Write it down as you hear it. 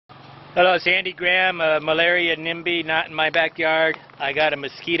Hello, it's Andy Graham. Malaria NIMBY, not in my backyard. I got a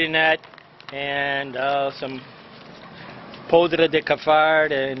mosquito net and some poudre de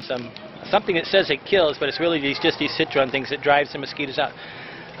cafard and something that says it kills, but it's really just these citron things that drives the mosquitoes out.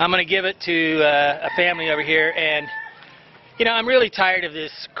 I'm going to give it to a family over here, and you know, I'm really tired of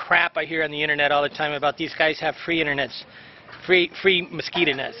this crap I hear on the internet all the time about these guys have free internets, free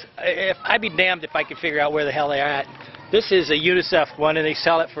mosquito nets. I'd be damned if I could figure out where the hell they are at. This is a UNICEF one, and they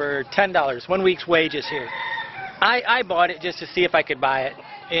sell it for $10, 1 week's wages here. I bought it just to see if I could buy it,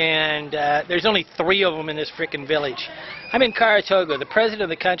 and there's only 3 of them in this frickin' village. I'm in Karatoga, the president of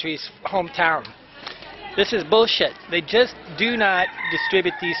the country's hometown. This is bullshit. They just do not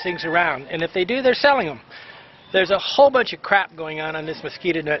distribute these things around, and if they do, they're selling them. There's a whole bunch of crap going on this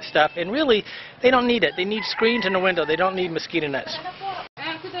mosquito net stuff, and really, they don't need it. They need screens in the window. They don't need mosquito nets.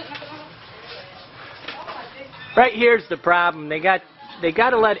 Right here's the problem. They got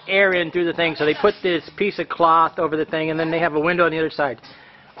to let air in through the thing, so they put this piece of cloth over the thing, and then they have a window on the other side.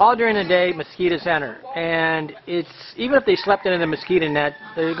 All during the day, mosquitoes enter, and even if they slept in a mosquito net,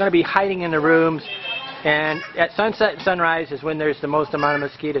 they're going to be hiding in the rooms, and at sunset and sunrise is when there's the most amount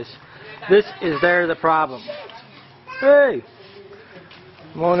of mosquitoes. This is the problem. Hey,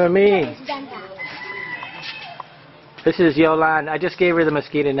 mon ami. This is Yolande. I just gave her the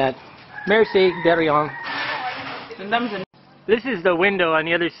mosquito net. Merci, de rien. This is the window on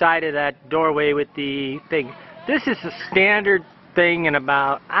the other side of that doorway with the thing. This is a standard thing in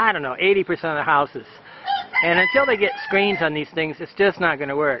about, I don't know, 80% of the houses. And until they get screens on these things, it's just not going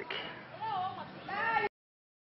to work.